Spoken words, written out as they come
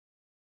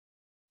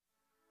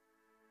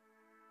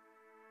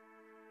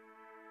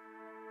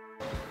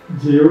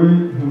jewe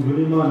nkundwa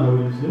n'Imana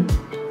Olivier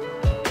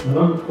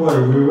naragutwaye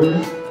wewe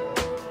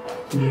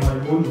nihaye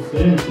impundu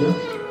Cynthia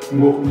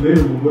ngo umbere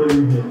umugore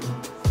w'impeta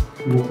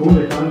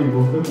ngukunde kandi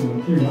ngombe ku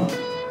mutima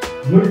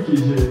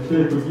nkurikije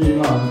itegeko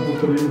ry'Imana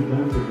nk'uko riri mu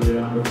byanditswe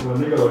byeranda ku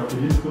banega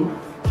abakristo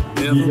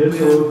igihe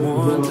cyose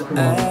kuzoba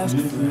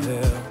abakristo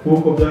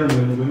nk'uko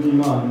byanyoranijwe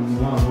n'Imana mu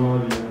mwaka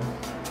w'ababiri.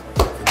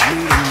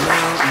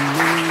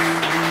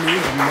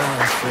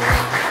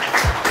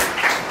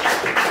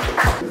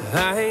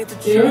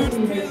 Io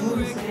mi vedo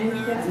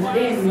Cynthia,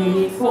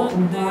 naremeye ko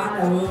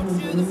umvana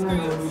w'umugore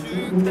n'umwana wanjye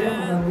umbere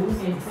umugabo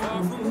w'impeta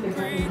umukunde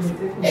kandi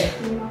ngombe ku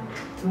mutima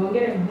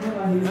nongere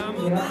nk'abahirira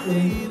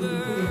kurengera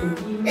itegeko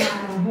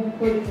ry'Imana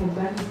nk'uko riri mu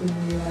byanditswe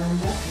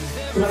byeranda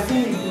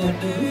turakeneye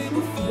abakristo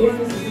igihe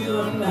cyose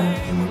tuzoba tubana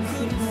ku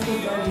isi nk'uko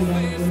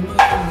byaringanijwe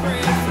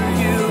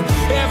n'Imana.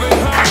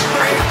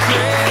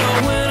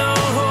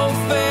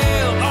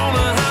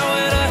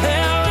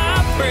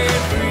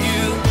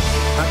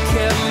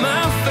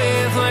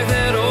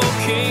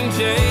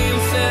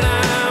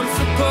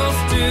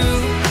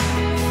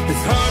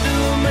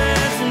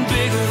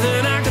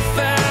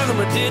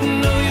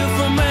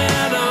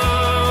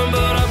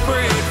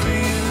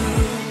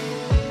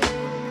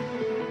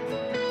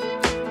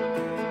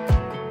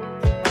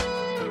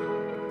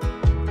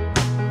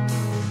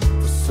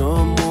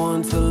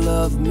 Someone to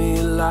love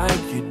me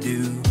like you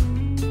do,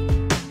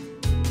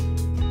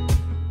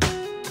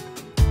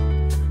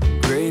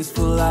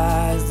 graceful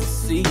eyes to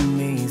see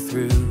me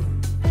through,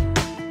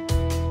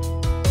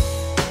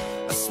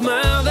 a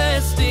smile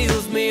that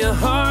steals me, a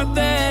heart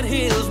that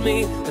heals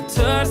me, a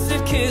touch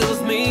that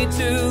kills me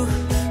too.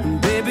 And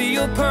baby,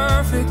 you're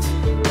perfect.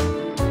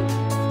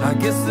 I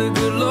guess the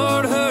good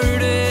Lord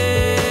heard it.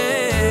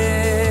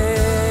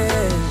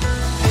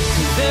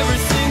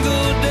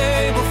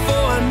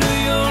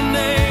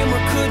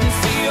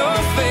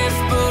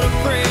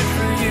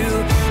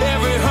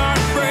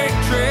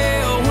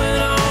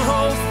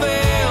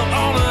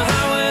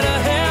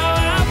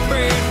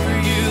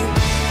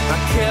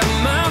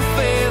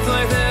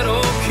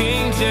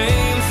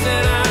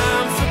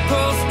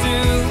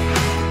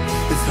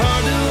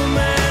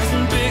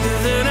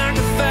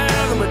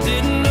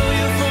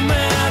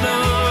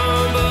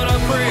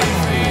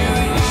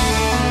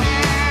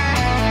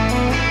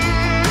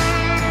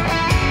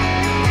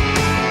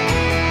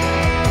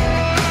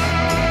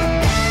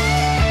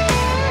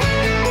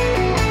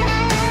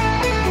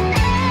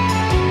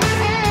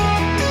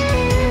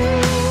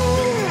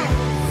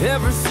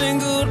 Every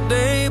single